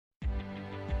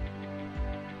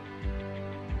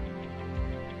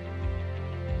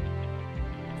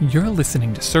You're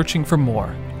listening to Searching for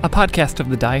More, a podcast of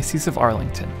the Diocese of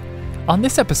Arlington. On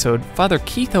this episode, Father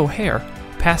Keith O'Hare,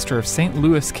 pastor of St.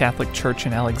 Louis Catholic Church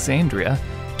in Alexandria,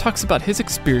 talks about his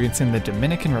experience in the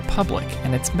Dominican Republic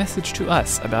and its message to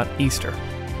us about Easter.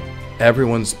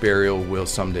 Everyone's burial will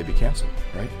someday be canceled,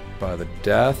 right? By the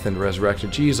death and resurrection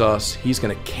of Jesus, he's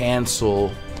going to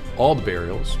cancel all the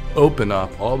burials, open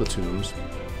up all the tombs,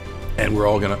 and we're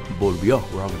all going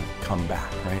to come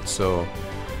back, right? So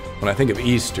when I think of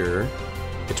Easter,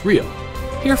 it's real.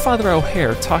 Hear Father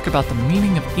O'Hare talk about the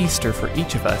meaning of Easter for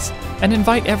each of us and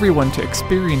invite everyone to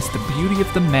experience the beauty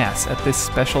of the Mass at this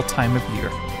special time of year.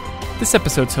 This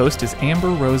episode's host is Amber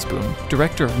Roseboom,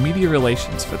 Director of Media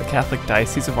Relations for the Catholic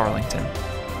Diocese of Arlington.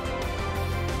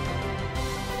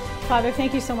 Father,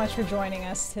 thank you so much for joining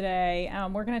us today.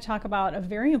 We're going to talk about a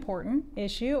very important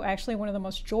issue, actually one of the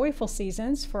most joyful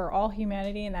seasons for all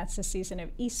humanity, and that's the season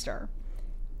of Easter.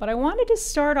 But I wanted to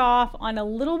start off on a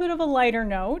little bit of a lighter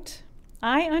note.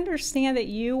 I understand that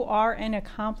you are an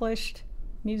accomplished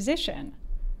musician.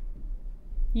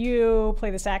 You play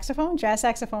the saxophone, jazz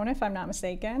saxophone, if I'm not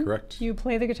mistaken. Correct. You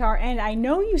play the guitar, and I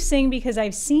know you sing because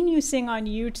I've seen you sing on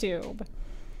YouTube.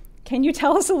 Can you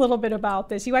tell us a little bit about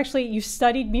this? You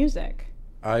studied music.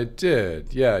 I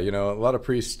did, yeah. You know, a lot of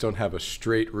priests don't have a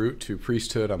straight route to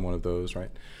priesthood. I'm one of those, right?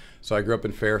 So I grew up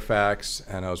in Fairfax,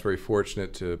 and I was very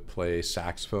fortunate to play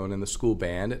saxophone in the school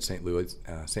band at St.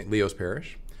 Leo's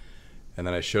Parish. And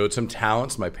then I showed some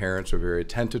talents. My parents were very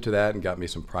attentive to that and got me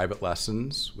some private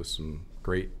lessons with some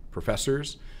great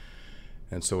professors.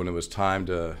 And so when it was time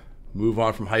to move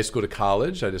on from high school to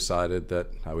college, I decided that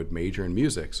I would major in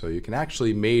music. So you can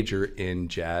actually major in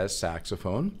jazz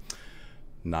saxophone.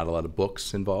 Not a lot of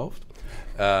books involved.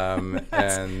 Why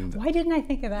didn't I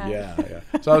think of that? Yeah.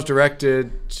 So I was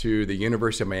directed to the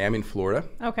University of Miami in Florida,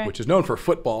 which is known for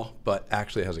football, but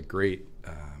actually has a great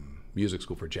music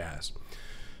school for jazz.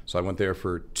 So I went there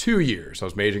for 2 years. I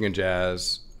was majoring in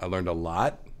jazz. I learned a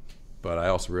lot, but I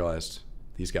also realized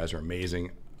these guys are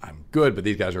amazing. I'm good, but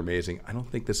these guys are amazing. I don't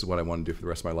think this is what I want to do for the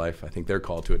rest of my life. I think they're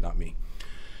called to it, not me.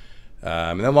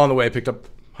 And then along the way, I picked up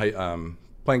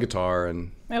playing guitar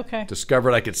and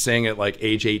discovered I could sing at like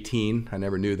age 18. I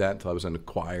never knew that until I was in a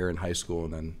choir in high school,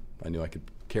 and then I knew I could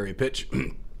carry a pitch.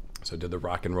 So I did the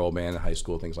rock and roll band in high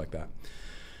school, things like that.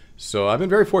 So I've been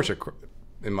very fortunate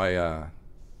in my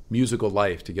musical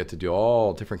life to get to do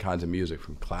all different kinds of music,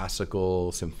 from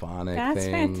classical, symphonic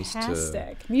things. That's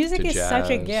fantastic. Music is such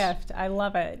a gift. I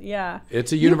love it. Yeah.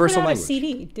 It's a universal language. You put out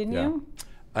a CD, didn't you?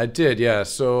 I did, yeah.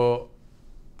 So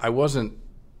I wasn't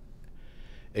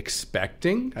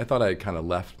expecting. I thought I kind of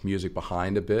left music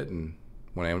behind a bit, and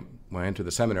when I entered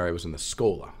the seminary, I was in the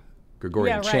Schola,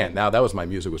 Gregorian chant. Now that was my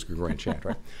music, was Gregorian chant,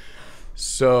 right?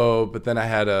 So, but then I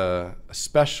had a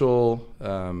special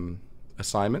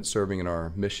assignment serving in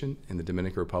our mission in the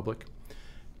Dominican Republic.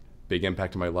 Big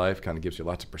impact in my life, kind of gives you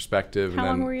lots of perspective. How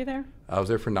long were you there? I was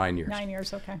there for 9 years. 9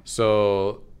 years, okay.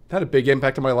 So that had a big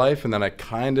impact on my life, and then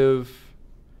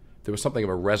there was something of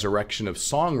a resurrection of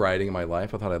songwriting in my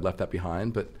life. I thought I'd left that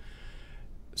behind, but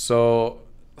so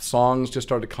songs just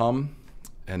started to come,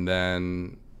 and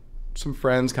then some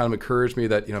friends kind of encouraged me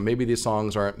that, maybe these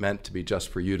songs aren't meant to be just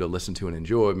for you to listen to and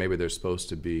enjoy. Maybe they're supposed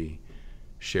to be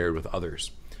shared with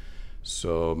others.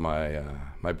 So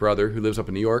my brother, who lives up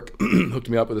in New York, hooked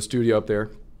me up with a studio up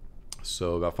there.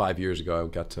 So about 5 years ago, I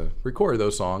got to record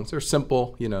those songs. They're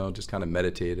simple, just kind of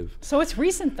meditative. So it's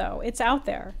recent, though. It's out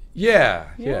there. Yeah.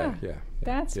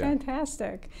 That's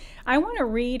fantastic. I want to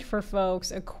read for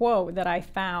folks a quote that I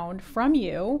found from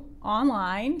you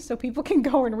online, so people can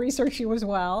go and research you as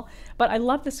well. But I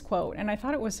love this quote, and I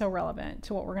thought it was so relevant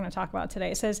to what we're going to talk about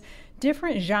today. It says,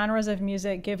 "Different genres of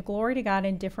music give glory to God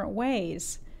in different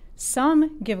ways.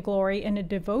 Some give glory in a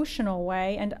devotional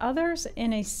way, and others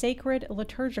in a sacred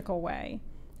liturgical way.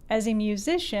 As a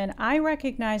musician, I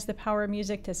recognize the power of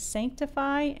music to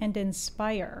sanctify and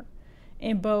inspire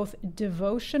in both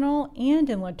devotional and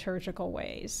in liturgical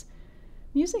ways."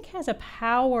 Music has a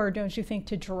power, don't you think,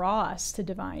 to draw us to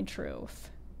divine truth?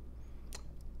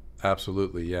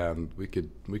 Absolutely, yeah. And we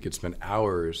could spend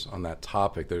hours on that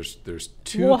topic. There's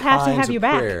two we'll have kinds to have of you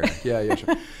back. prayer. Yeah,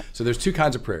 sure. So there's two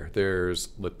kinds of prayer. There's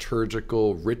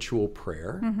liturgical, ritual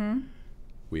prayer. Mm-hmm.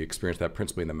 We experience that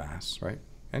principally in the Mass, right?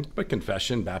 But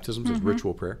confession, baptisms is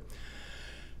ritual prayer.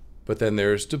 But then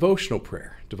there's devotional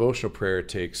prayer. Devotional prayer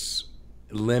takes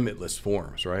limitless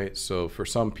forms, right? So for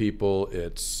some people,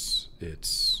 it's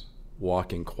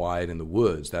walking quiet in the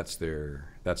woods. That's their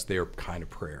kind of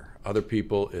prayer. Other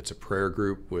people, it's a prayer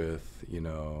group with,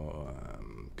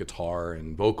 guitar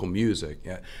and vocal music.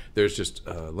 Yeah, there's just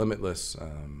limitless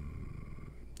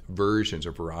versions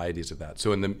or varieties of that.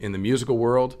 So in the musical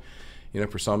world,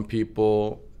 for some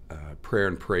people, prayer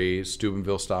and praise,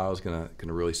 Steubenville style is gonna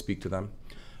really speak to them.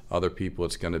 Other people,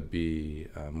 it's gonna be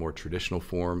more traditional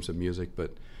forms of music.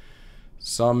 But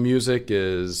some music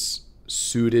is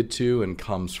suited to and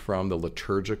comes from the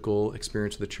liturgical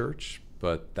experience of the church,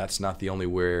 but that's not the only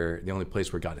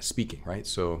place where God is speaking, right?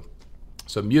 So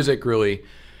music really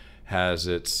has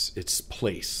its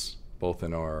place both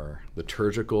in our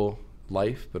liturgical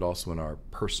life, but also in our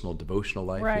personal devotional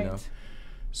life. Right.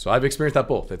 So I've experienced that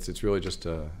both. It's really just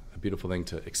a beautiful thing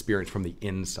to experience from the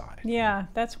inside. Yeah,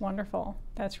 that's wonderful.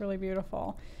 That's really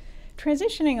beautiful.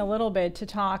 Transitioning a little bit to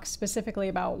talk specifically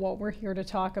about what we're here to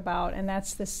talk about, and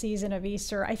that's the season of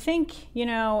Easter. I think,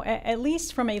 at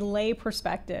least from a lay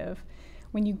perspective,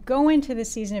 when you go into the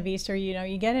season of Easter,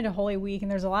 you get into Holy Week and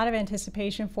there's a lot of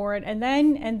anticipation for it. And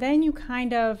then you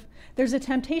there's a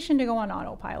temptation to go on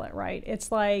autopilot, right?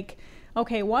 It's like,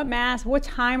 okay, what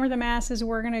time are the masses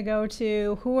we're going to go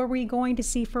to? Who are we going to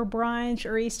see for brunch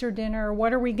or Easter dinner?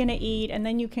 What are we going to eat? And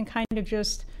then you can kind of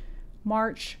just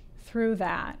march through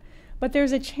that. But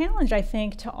there's a challenge, I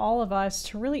think, to all of us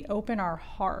to really open our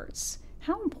hearts.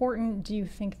 How important do you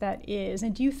think that is?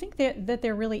 And do you think that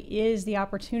there really is the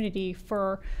opportunity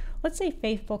for, let's say,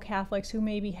 faithful Catholics who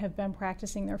maybe have been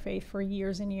practicing their faith for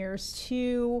years and years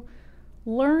to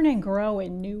learn and grow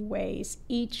in new ways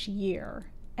each year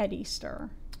at Easter?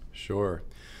 Sure.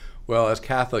 Well, as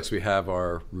Catholics, we have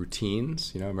our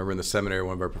routines. I remember in the seminary,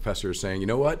 one of our professors saying, you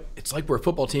know what? It's like we're a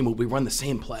football team, but we run the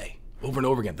same play over and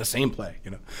over again, the same play,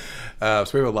 So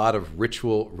we have a lot of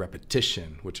ritual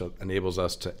repetition, which enables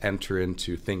us to enter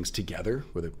into things together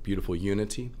with a beautiful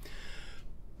unity.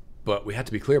 But we have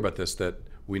to be clear about this, that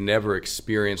we never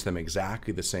experience them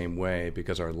exactly the same way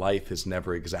because our life is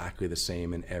never exactly the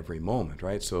same in every moment,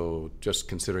 right? So just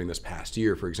considering this past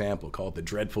year, for example, called the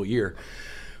dreadful year,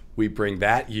 we bring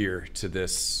that year to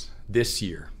this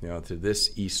year, to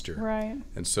this Easter. Right.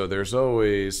 And so there's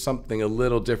always something a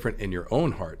little different in your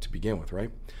own heart to begin with, right?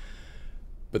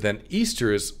 But then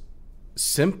Easter is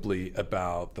simply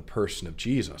about the person of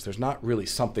Jesus. There's not really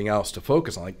something else to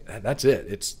focus on. That's it.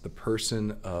 It's the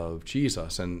person of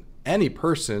Jesus. And any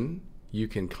person you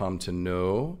can come to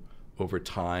know over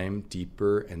time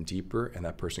deeper and deeper, and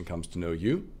that person comes to know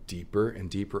you deeper and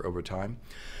deeper over time.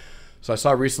 So I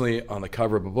saw recently on the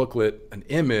cover of a booklet an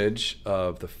image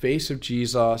of the face of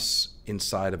Jesus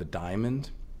inside of a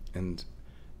diamond, and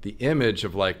the image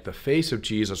of the face of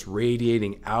Jesus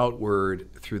radiating outward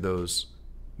through those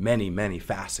many, many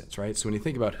facets, right? So when you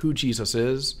think about who Jesus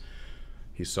is,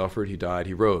 he suffered, he died,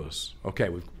 he rose. Okay,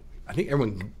 I think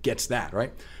everyone gets that,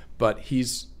 right? But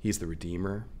he's the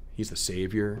Redeemer, he's the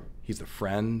Savior, he's the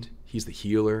friend, he's the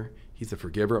healer, he's the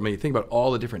forgiver. I mean, you think about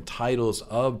all the different titles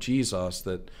of Jesus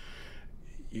that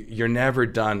you're never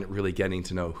done really getting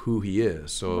to know who he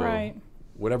is. So right.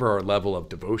 Whatever our level of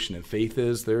devotion and faith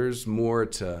is, there's more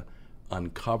to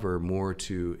uncover, more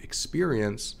to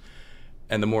experience.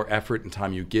 And the more effort and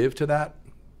time you give to that,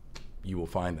 you will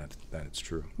find that it's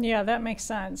true. Yeah, that makes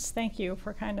sense. Thank you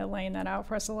for kind of laying that out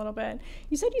for us a little bit.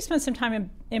 You said you spent some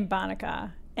time in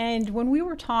Bonica. And when we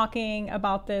were talking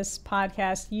about this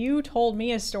podcast, you told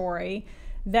me a story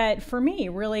that for me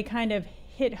really kind of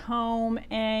hit home,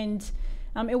 and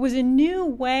it was a new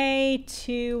way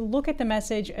to look at the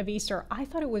message of Easter. I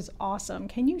thought it was awesome.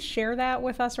 Can you share that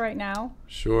with us right now?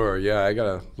 Sure. Yeah, I got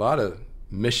a lot of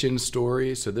mission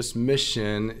stories. So this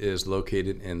mission is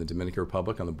located in the Dominican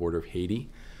Republic on the border of Haiti,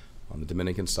 on the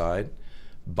Dominican side.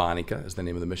 Bonica is the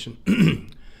name of the mission.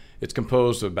 It's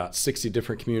composed of about 60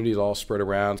 different communities all spread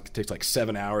around. It takes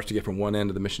 7 hours to get from one end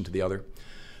of the mission to the other.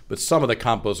 But some of the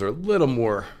campos are a little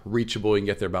more reachable. You can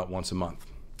get there about once a month.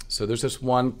 So there's this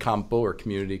one campo or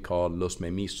community called Los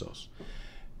Memisos,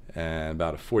 and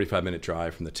about a 45-minute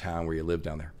drive from the town where you live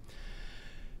down there.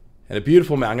 And a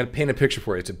beautiful man, I'm going to paint a picture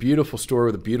for you. It's a beautiful story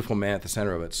with a beautiful man at the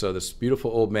center of it. So this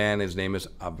beautiful old man, his name is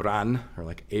Abran, or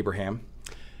like Abraham.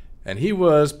 And he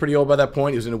was pretty old by that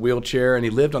point. He was in a wheelchair, and he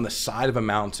lived on the side of a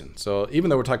mountain. So even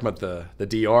though we're talking about the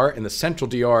DR, in the central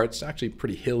DR, it's actually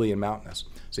pretty hilly and mountainous.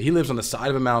 So he lives on the side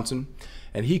of a mountain,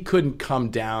 and he couldn't come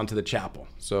down to the chapel.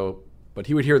 But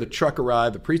he would hear the truck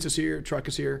arrive, the priest is here, truck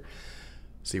is here.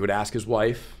 So he would ask his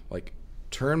wife,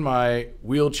 turn my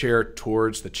wheelchair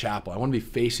towards the chapel. I want to be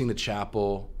facing the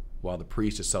chapel while the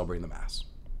priest is celebrating the Mass.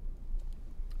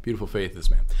 Beautiful faith of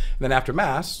this man. And then after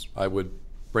Mass, I would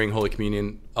bring Holy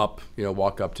Communion up,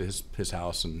 walk up to his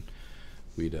house, and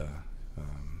he'd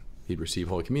receive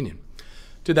Holy Communion.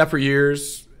 Did that for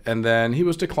years, and then he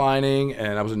was declining,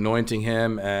 and I was anointing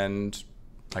him, and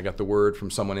I got the word from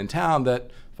someone in town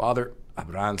that Father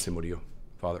Abran se murió.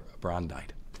 Father Abran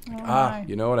died. Like,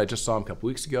 you know what? I just saw him a couple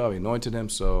weeks ago. I anointed him,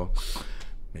 so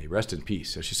may he rest in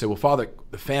peace. So she said, well, Father,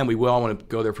 the family, we all want to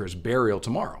go there for his burial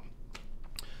tomorrow.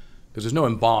 Because there's no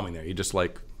embalming there. You just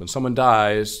like, when someone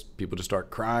dies, people just start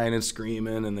crying and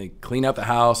screaming, and they clean out the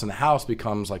house, and the house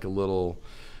becomes like a little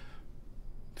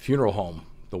funeral home.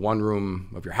 The one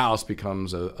room of your house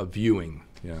becomes a viewing,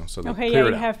 you know. So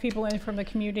you have people in from the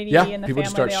community and the people family.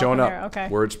 Just start showing up. Okay.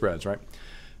 Word spreads, right?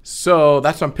 So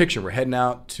that's what I'm picturing. We're heading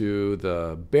out to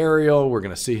the burial. We're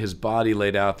going to see his body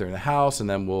laid out there in the house, and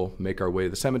then we'll make our way to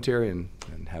the cemetery and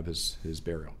have his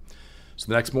burial. So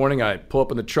the next morning, I pull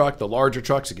up in the truck, the larger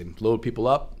trucks, so can load people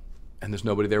up, and there's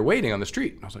nobody there waiting on the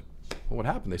street. And I was like, well, what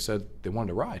happened? They said they wanted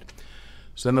to ride.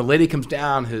 So then the lady comes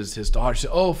down, his daughter, she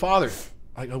said, oh, Father.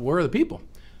 I go, where are the people?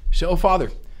 She said, oh,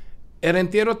 Father, el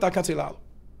entierro está cancelado.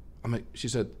 She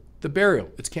said, the burial,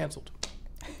 it's canceled.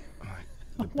 I'm like,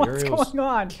 the burial's what's going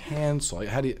on? Canceled.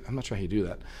 I'm not sure how you do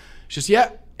that. She says,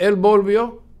 yeah, él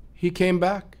volvió. He came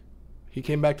back. He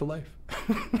came back to life.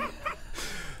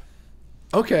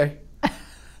 Okay.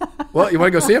 Well, you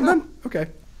want to go see him then? Okay.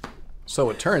 So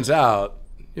it turns out,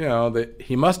 you know, that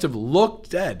he must have looked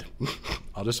dead.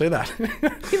 I'll just say that.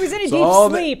 He was in a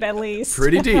deep sleep, at least.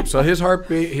 Pretty deep. So his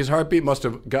heartbeat must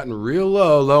have gotten real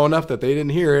low enough that they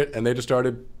didn't hear it, and they just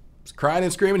started crying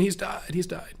and screaming, he's died.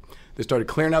 They started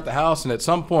clearing out the house, and at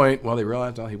some point, well, they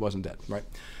realized, he wasn't dead, right?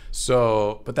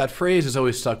 So, but that phrase has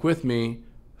always stuck with me,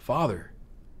 Father,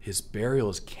 his burial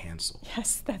is canceled.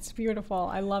 Yes, that's beautiful.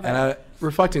 I love it. And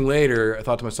reflecting later, I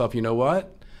thought to myself, you know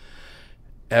what?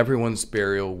 Everyone's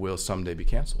burial will someday be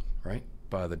canceled, right?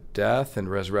 By the death and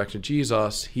resurrection of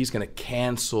Jesus, he's going to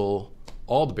cancel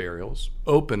all the burials,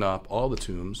 open up all the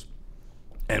tombs,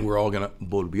 and we're all going to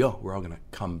volvió. We're all going to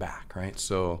come back, right?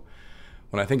 So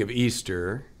when I think of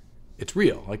Easter, it's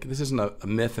real. Like, this isn't a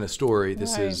myth and a story.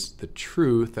 This is the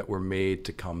truth that we're made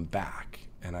to come back.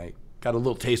 And I got a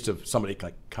little taste of somebody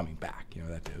like coming back. You know,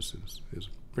 that day was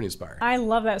pretty inspiring. I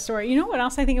love that story. You know what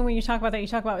else I think of when you talk about that? You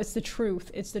talk about it's the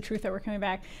truth. It's the truth that we're coming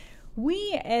back.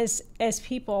 We as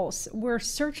people, we're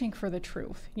searching for the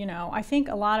truth. You know, I think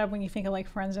a lot of when you think of like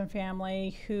friends and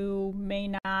family who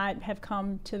may not have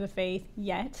come to the faith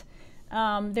yet,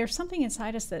 there's something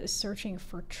inside us that is searching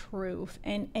for truth.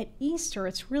 And at Easter,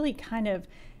 it's really kind of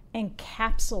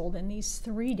encapsulated in these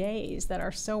 3 days that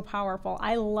are so powerful.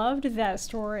 I loved that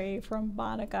story from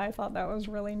Monica. I thought that was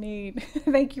really neat.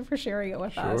 Thank you for sharing it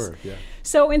with us. Sure, yeah.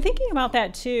 So in thinking about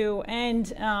that too,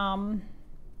 and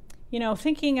you know,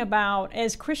 thinking about,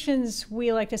 as Christians,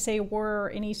 we like to say we're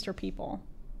an Easter people.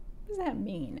 What does that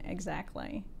mean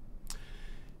exactly?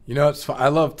 You know, it's fun. I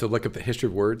love to look up the history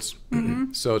of words.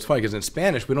 Mm-hmm. So it's funny because in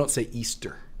Spanish, we don't say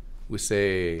Easter. We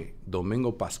say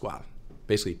Domingo Pascual,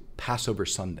 basically Passover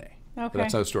Sunday. Okay. But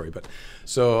that's another story. But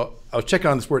so I was checking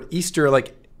on this word Easter.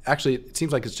 Like, actually, it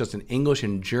seems like it's just in English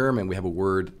and German we have a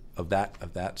word of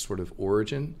that sort of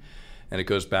origin, and it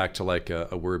goes back to like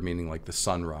a word meaning like the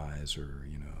sunrise or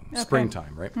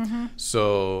springtime, right? Mm-hmm.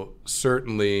 So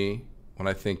certainly when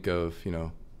I think of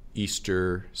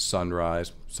Easter,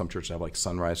 sunrise, some churches have like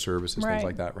sunrise services, things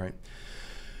like that, right?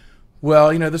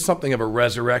 Well, there's something of a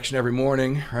resurrection every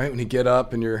morning, right? When you get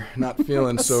up and you're not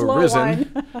feeling so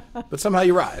risen, but somehow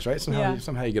you rise, right?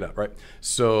 Somehow you get up, right?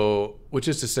 So, which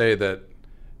is to say that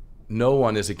no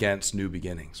one is against new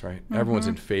beginnings, right? Mm-hmm. Everyone's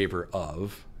in favor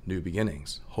of new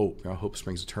beginnings. Hope, hope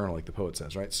springs eternal, like the poet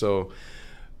says, right? So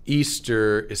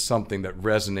Easter is something that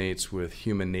resonates with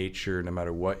human nature, no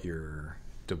matter what your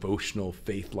devotional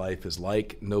faith life is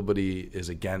like. Nobody is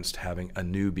against having a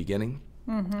new beginning.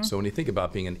 Mm-hmm. So when you think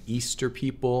about being an Easter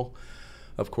people,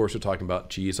 of course, we're talking about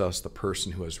Jesus, the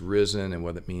person who has risen, and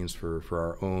what it means for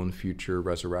our own future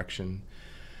resurrection.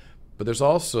 But there's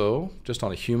also, just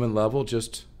on a human level,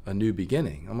 just a new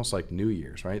beginning, almost like New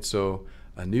Year's, right? So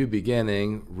a new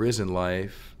beginning, risen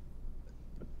life,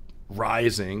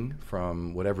 rising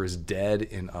from whatever is dead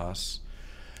in us.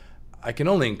 I can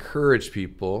only encourage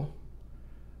people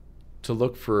to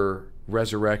look for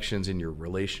resurrections in your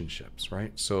relationships,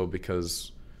 right? So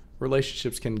because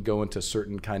relationships can go into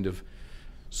certain kind of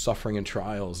suffering and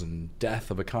trials and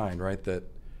death of a kind, right? That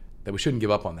we shouldn't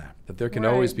give up on that. That there can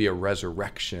always be a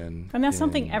resurrection. And that's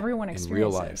something everyone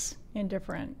experiences in real life, in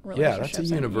different relationships. Yeah,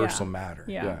 that's a universal matter.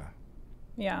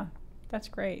 Yeah, that's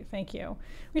great. Thank you.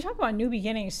 We talk about new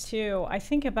beginnings too. I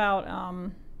think about,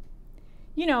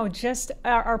 just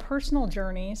our personal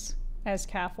journeys as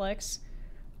Catholics.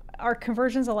 Our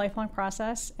conversion's a lifelong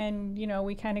process, and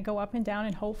we kind of go up and down,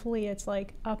 and hopefully it's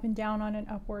like up and down on an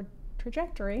upward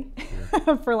trajectory,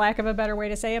 for lack of a better way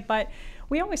to say it. But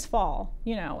we always fall,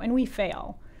 and we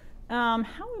fail.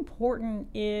 How important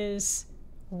is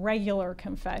regular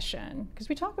confession? Because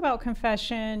we talk about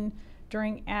confession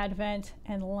during Advent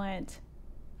and Lent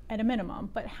at a minimum,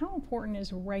 but how important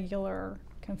is regular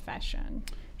confession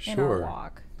in our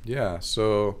walk? Yeah,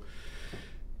 so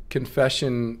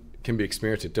confession can be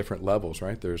experienced at different levels,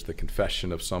 right? There's the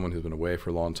confession of someone who's been away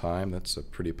for a long time. That's a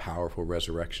pretty powerful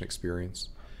resurrection experience.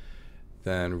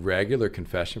 Then regular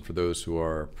confession for those who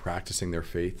are practicing their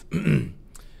faith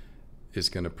is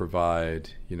going to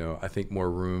provide, I think more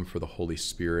room for the Holy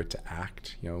Spirit to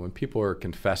act. When people are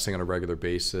confessing on a regular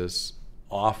basis,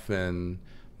 often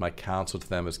my counsel to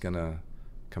them is going to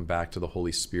come back to the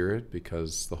Holy Spirit,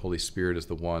 because the Holy Spirit is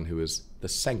the one who is the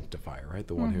sanctifier, right?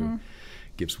 The one who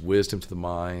gives wisdom to the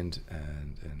mind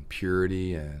and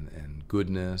purity and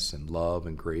goodness and love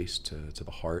and grace to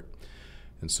the heart.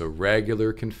 And so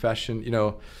regular confession,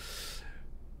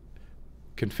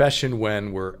 confession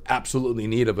when we're absolutely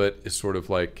in need of it is sort of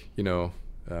like,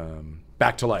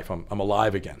 back to life. I'm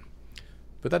alive again.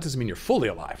 But that doesn't mean you're fully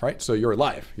alive, right? So you're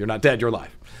alive. You're not dead, you're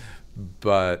alive.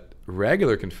 But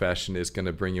regular confession is going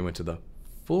to bring you into the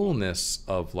fullness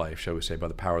of life, shall we say, by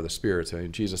the power of the Spirit. So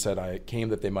Jesus said, I came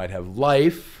that they might have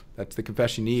life. That's the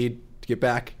confession you need to get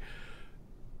back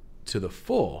to the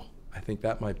full. I think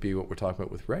that might be what we're talking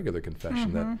about with regular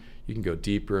confession, that you can go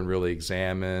deeper and really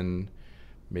examine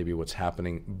maybe what's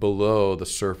happening below the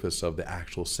surface of the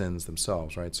actual sins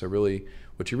themselves, right? So really,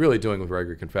 what you're really doing with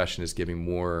regular confession is giving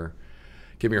your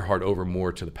heart over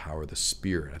more to the power of the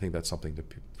Spirit. I think that's something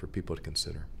for people to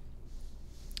consider.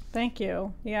 Thank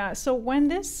you. Yeah, so when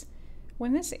this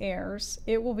airs,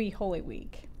 it will be Holy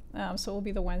Week. So it will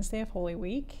be the Wednesday of Holy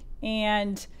Week.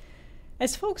 And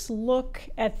as folks look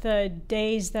at the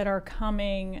days that are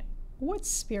coming, what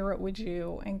spirit would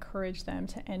you encourage them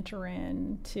to enter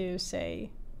in to, say,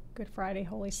 Good Friday,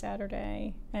 Holy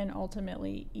Saturday, and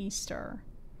ultimately Easter?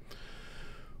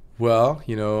 Well,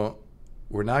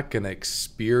 we're not going to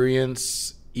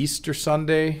experience Easter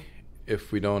Sunday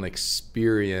if we don't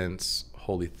experience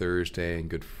Holy Thursday and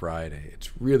Good Friday.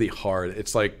 It's really hard.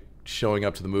 It's like showing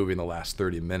up to the movie in the last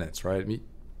 30 minutes, right? I mean,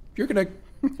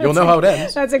 you'll know how it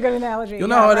ends. That's a good analogy. You'll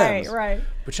know how it ends. Right.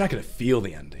 But you're not going to feel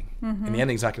the ending. And the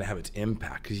ending's not going to have its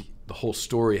impact because the whole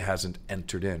story hasn't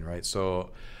entered in, right? So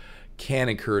can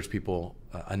encourage people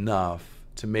enough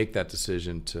to make that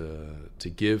decision to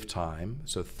give time.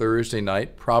 So Thursday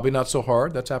night, probably not so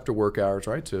hard. That's after work hours,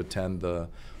 right? To attend the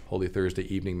Holy Thursday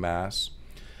evening Mass.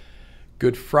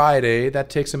 Good Friday, that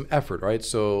takes some effort, right?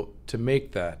 So to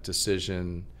make that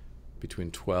decision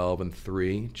between 12 and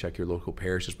 3, check your local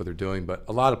parishes what they're doing. But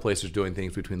a lot of places are doing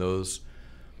things between those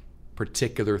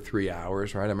particular 3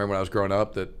 hours, right? I remember when I was growing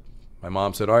up that my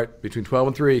mom said, all right, between 12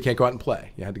 and 3, you can't go out and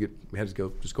play. We had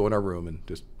to go in our room and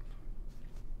just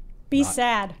be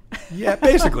sad. Yeah,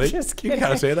 basically. Just kidding. You can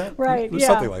kind of say that. Right. Yeah.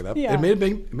 Something like that. Yeah.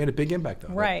 It made a big impact,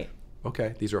 though. Right.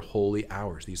 Okay, these are holy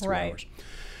hours, these 3 hours.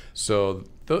 So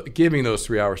giving those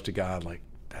 3 hours to God, like,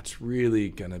 that's really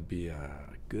going to be a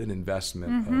good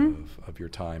investment of your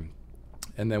time.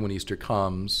 And then when Easter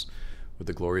comes, with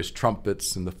the glorious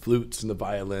trumpets and the flutes and the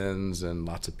violins and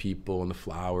lots of people and the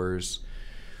flowers,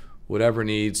 whatever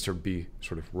needs to be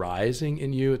sort of rising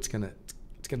in you, it's gonna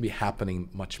be happening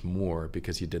much more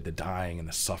because you did the dying and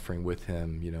the suffering with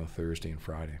him, Thursday and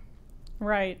Friday.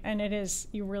 Right, and it is,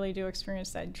 you really do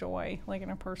experience that joy, like in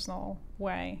a personal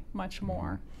way, much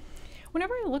more.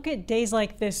 Whenever I look at days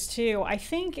like this too, I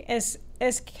think as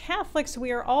Catholics,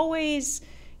 we are always,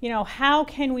 how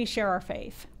can we share our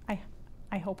faith?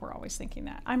 I hope we're always thinking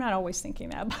that. I'm not always thinking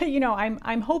that, but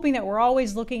I'm hoping that we're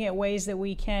always looking at ways that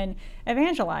we can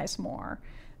evangelize more.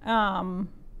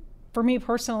 For me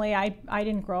personally, I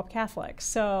didn't grow up Catholic,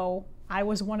 so I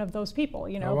was one of those people,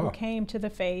 who came to the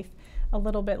faith a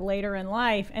little bit later in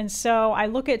life. And so I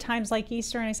look at times like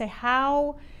Easter and I say,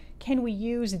 how can we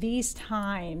use these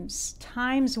times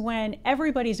when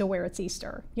everybody's aware it's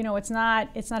Easter? It's not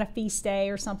a feast day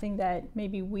or something that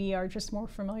maybe we are just more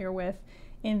familiar with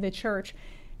in the church.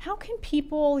 How can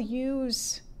people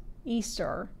use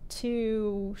Easter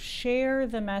to share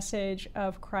the message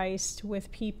of Christ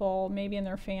with people, maybe in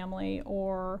their family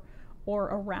or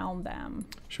around them?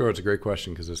 Sure, it's a great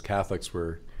question, because as Catholics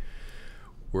we're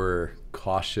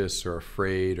cautious or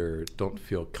afraid or don't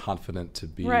feel confident to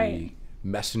be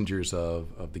messengers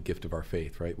of the gift of our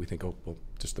faith, right? We think,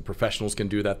 just the professionals can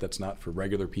do that. That's not for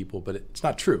regular people, but it's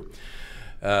not true.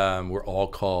 We're all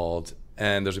called.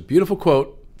 And there's a beautiful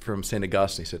quote from St.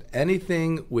 Augustine. He said,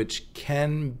 anything which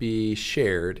can be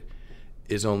shared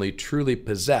is only truly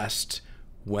possessed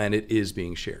when it is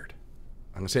being shared.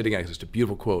 I'm going to say it again because it's a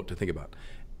beautiful quote to think about.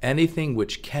 Anything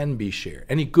which can be shared,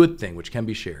 any good thing which can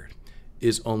be shared,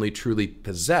 is only truly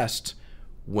possessed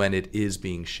when it is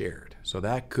being shared. So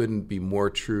that couldn't be more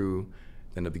true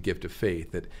than of the gift of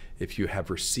faith, that if you have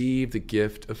received the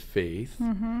gift of faith,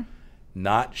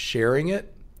 not sharing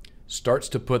it starts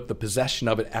to put the possession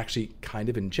of it actually kind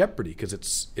of in jeopardy, because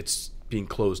it's being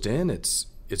closed in. Is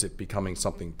it becoming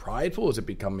something prideful? Is it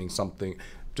becoming something,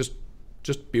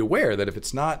 just be aware that if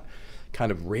it's not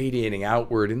kind of radiating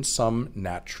outward in some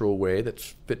natural way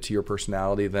that's fit to your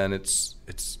personality, then it's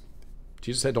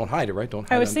Jesus said, don't hide it, right? Don't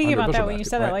hide it. I was thinking about that when you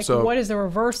said that. Like, so, what does the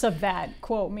reverse of that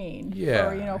quote mean?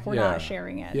 Yeah, if we're not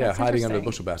sharing it. Yeah, That's hiding under the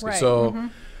bushel basket.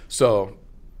 Right. So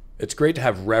it's great to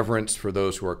have reverence for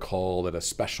those who are called in a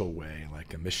special way,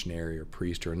 like a missionary or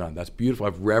priest or a nun. That's beautiful. I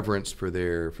have reverence for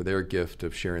their gift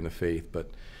of sharing the faith. But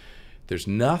there's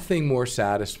nothing more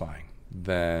satisfying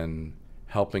than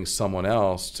helping someone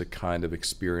else to kind of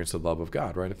experience the love of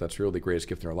God, right? If that's really the greatest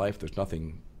gift in our life, there's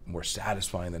nothing more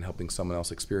satisfying than helping someone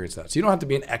else experience that. So you don't have to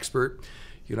be an expert.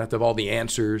 You don't have to have all the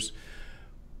answers.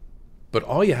 But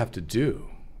all you have to do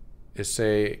is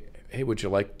say, hey, would you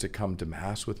like to come to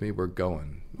Mass with me? We're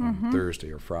going on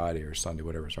Thursday or Friday or Sunday,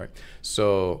 whatever it's right.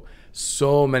 So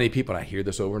many people, and I hear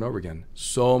this over and over again,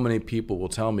 so many people will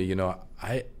tell me,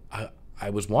 I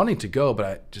was wanting to go, but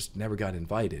I just never got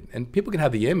invited. And people can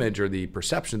have the image or the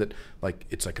perception that like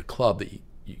it's like a club that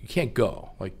you can't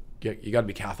go. Like you got to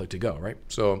be Catholic to go, right?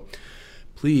 So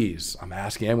please, I'm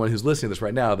asking anyone who's listening to this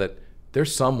right now that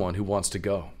there's someone who wants to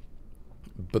go,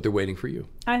 but they're waiting for you.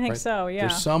 I think so, yeah.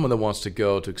 There's someone that wants to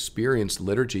go to experience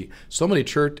liturgy. So many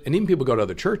church, and even people go to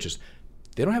other churches,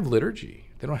 they don't have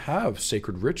liturgy. They don't have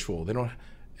sacred ritual.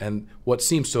 And what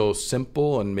seems so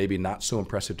simple and maybe not so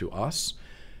impressive to us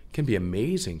can be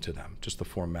amazing to them. Just the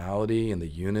formality and the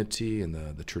unity and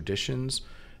the traditions,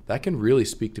 that can really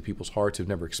speak to people's hearts who've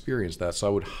never experienced that. So I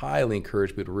would highly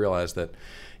encourage people to realize that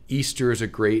Easter is a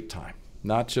great time,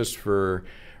 not just for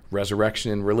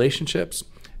resurrection and relationships.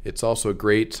 It's also a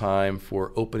great time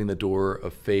for opening the door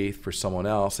of faith for someone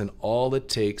else, and all it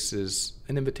takes is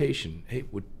an invitation. Hey,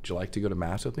 would you like to go to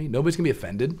Mass with me? Nobody's going to be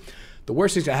offended. The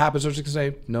worst thing that happens is they're just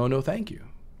going to say, no, thank you.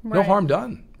 Right. No harm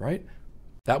done, right?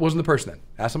 That wasn't the person then.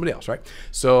 Ask somebody else, right?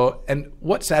 So, and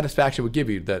what satisfaction would give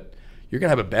you that you're going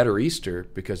to have a better Easter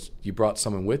because you brought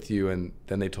someone with you and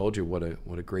then they told you what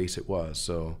a grace it was.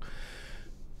 So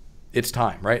it's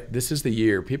time, right? This is the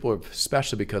year. People,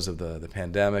 especially because of the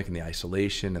pandemic and the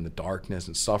isolation and the darkness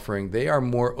and suffering, they are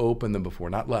more open than before,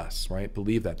 not less, right?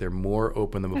 Believe that. They're more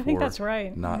open than before. I think that's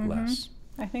right. Not less.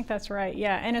 I think that's right,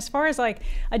 yeah. And as far as like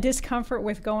a discomfort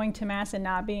with going to Mass and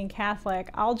not being Catholic,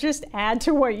 I'll just add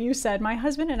to what you said. My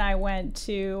husband and I went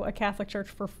to a Catholic church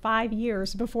for 5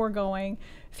 years before going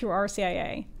through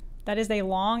RCIA. That is a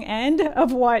long end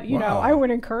of what, I would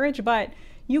encourage, but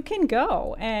you can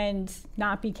go and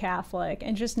not be Catholic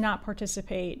and just not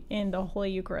participate in the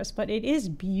Holy Eucharist. But it is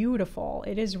beautiful.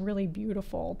 It is really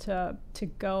beautiful to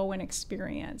go and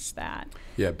experience that.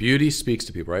 Yeah, beauty speaks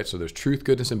to people, right? So there's truth,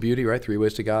 goodness, and beauty, right? 3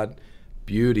 ways to God.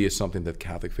 Beauty is something that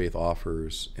Catholic faith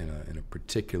offers in a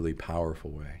particularly powerful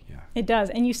way. Yeah, it does,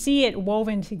 and you see it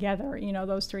woven together.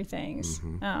 Those 3 things.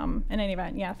 In any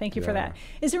event, thank you for that.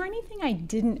 Is there anything I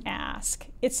didn't ask?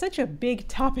 It's such a big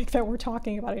topic that we're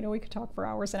talking about. I know we could talk for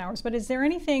hours and hours, but is there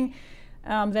anything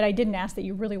that I didn't ask that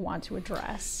you really want to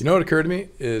address? What occurred to me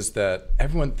is that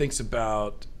everyone thinks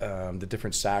about the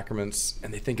different sacraments,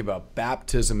 and they think about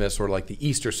baptism as sort of like the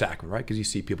Easter sacrament, right? Because you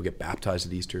see people get baptized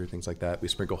at Easter, things like that. We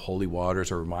sprinkle holy water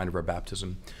as a reminder of our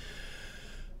baptism.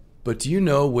 But do you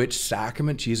know which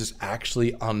sacrament Jesus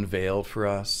actually unveiled for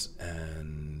us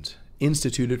and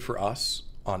instituted for us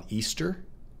on Easter?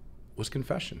 Was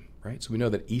confession, right? So we know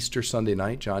that Easter Sunday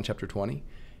night, John chapter 20,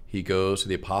 he goes to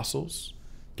the apostles,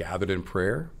 gathered in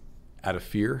prayer, out of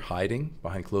fear, hiding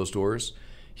behind closed doors.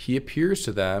 He appears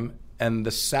to them, and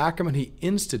the sacrament he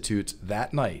institutes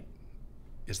that night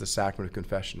is the sacrament of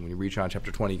confession. When you read John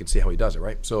chapter 20, you can see how he does it,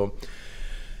 right? So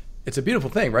it's a beautiful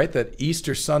thing, right? That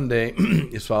Easter Sunday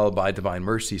is followed by Divine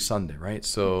Mercy Sunday, right?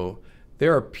 So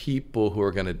there are people who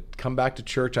are going to come back to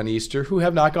church on Easter who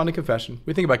have not gone to confession.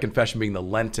 We think about confession being the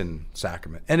Lenten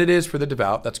sacrament, and it is for the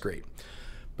devout. That's great.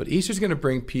 But Easter's going to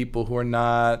bring people who are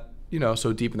not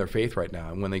so deep in their faith right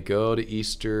now. And when they go to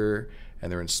Easter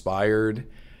and they're inspired,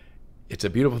 it's a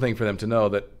beautiful thing for them to know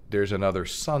that there's another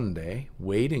Sunday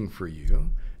waiting for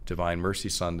you, Divine Mercy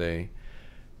Sunday,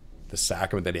 the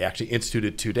sacrament that he actually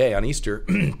instituted today on Easter.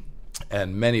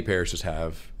 And many parishes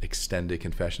have extended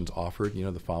confessions offered,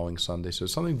 the following Sunday. So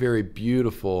there's something very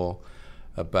beautiful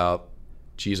about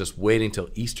Jesus waiting till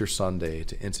Easter Sunday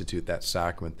to institute that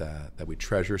sacrament that we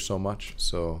treasure so much.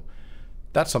 So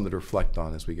that's something to reflect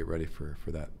on as we get ready for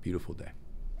that beautiful day.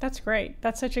 That's great.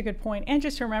 That's such a good point. And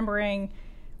just remembering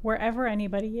wherever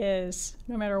anybody is,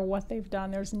 no matter what they've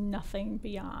done, there's nothing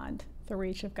beyond the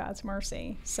reach of God's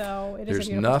mercy. So it is There's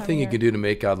nothing you can do to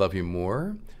make God love you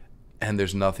more, and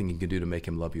there's nothing you can do to make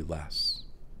him love you less.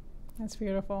 That's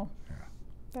beautiful. Yeah.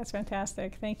 That's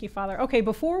fantastic. Thank you, Father. Okay,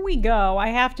 before we go, I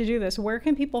have to do this. Where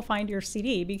can people find your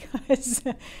CD? Because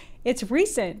it's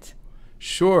recent.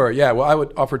 Sure. Yeah. Well, I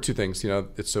would offer two things.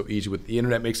 It's so easy with the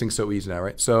internet makes things so easy now,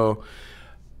 right? So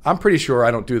I'm pretty sure,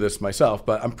 I don't do this myself,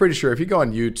 but I'm pretty sure if you go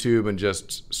on YouTube and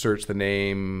just search the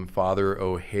name Father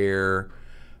O'Hare,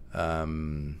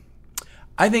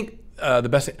 I think the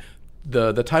best thing,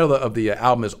 the title of the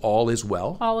album is All Is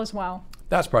Well. All Is Well.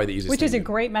 That's probably the easiest Which thing is a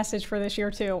great message for this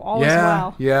year, too. All is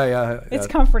well. Yeah. It's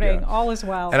comforting. Yeah. All is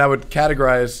well. And I would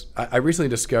categorize, I recently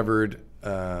discovered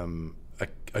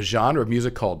a genre of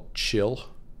music called chill.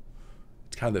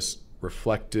 It's kind of this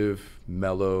reflective,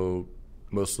 mellow,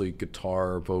 mostly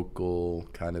guitar, vocal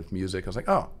kind of music. I was like,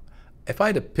 oh, if I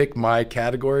had to pick my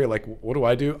category, like,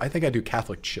 what do? I think I do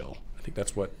Catholic chill. I think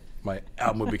that's what my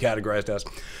album would be categorized as.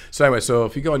 So anyway, so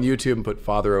if you go on YouTube and put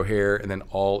Father O'Hare and then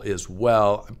All Is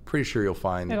Well, I'm pretty sure you'll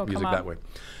find music that way.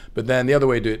 But then the other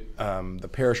way to do it, the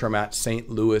parish where I'm at, St.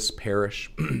 Louis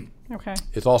Parish. Okay.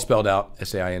 It's all spelled out,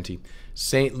 SAINT.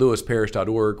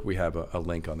 stlouisparish.org. We have a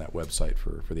link on that website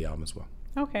for the album as well.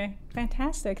 Okay,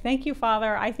 fantastic. Thank you,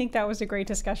 Father. I think that was a great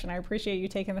discussion. I appreciate you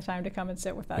taking the time to come and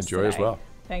sit with us Enjoy today. As well.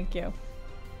 Thank you.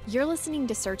 You're listening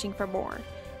to Searching for More.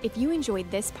 If you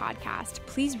enjoyed this podcast,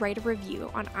 please write a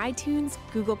review on iTunes,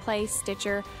 Google Play,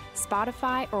 Stitcher,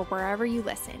 Spotify, or wherever you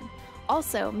listen.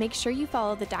 Also, make sure you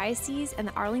follow the Diocese and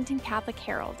the Arlington Catholic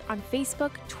Herald on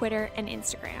Facebook, Twitter, and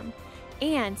Instagram.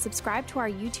 And subscribe to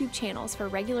our YouTube channels for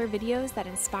regular videos that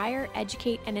inspire,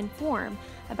 educate, and inform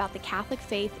about the Catholic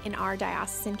faith in our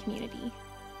diocesan community.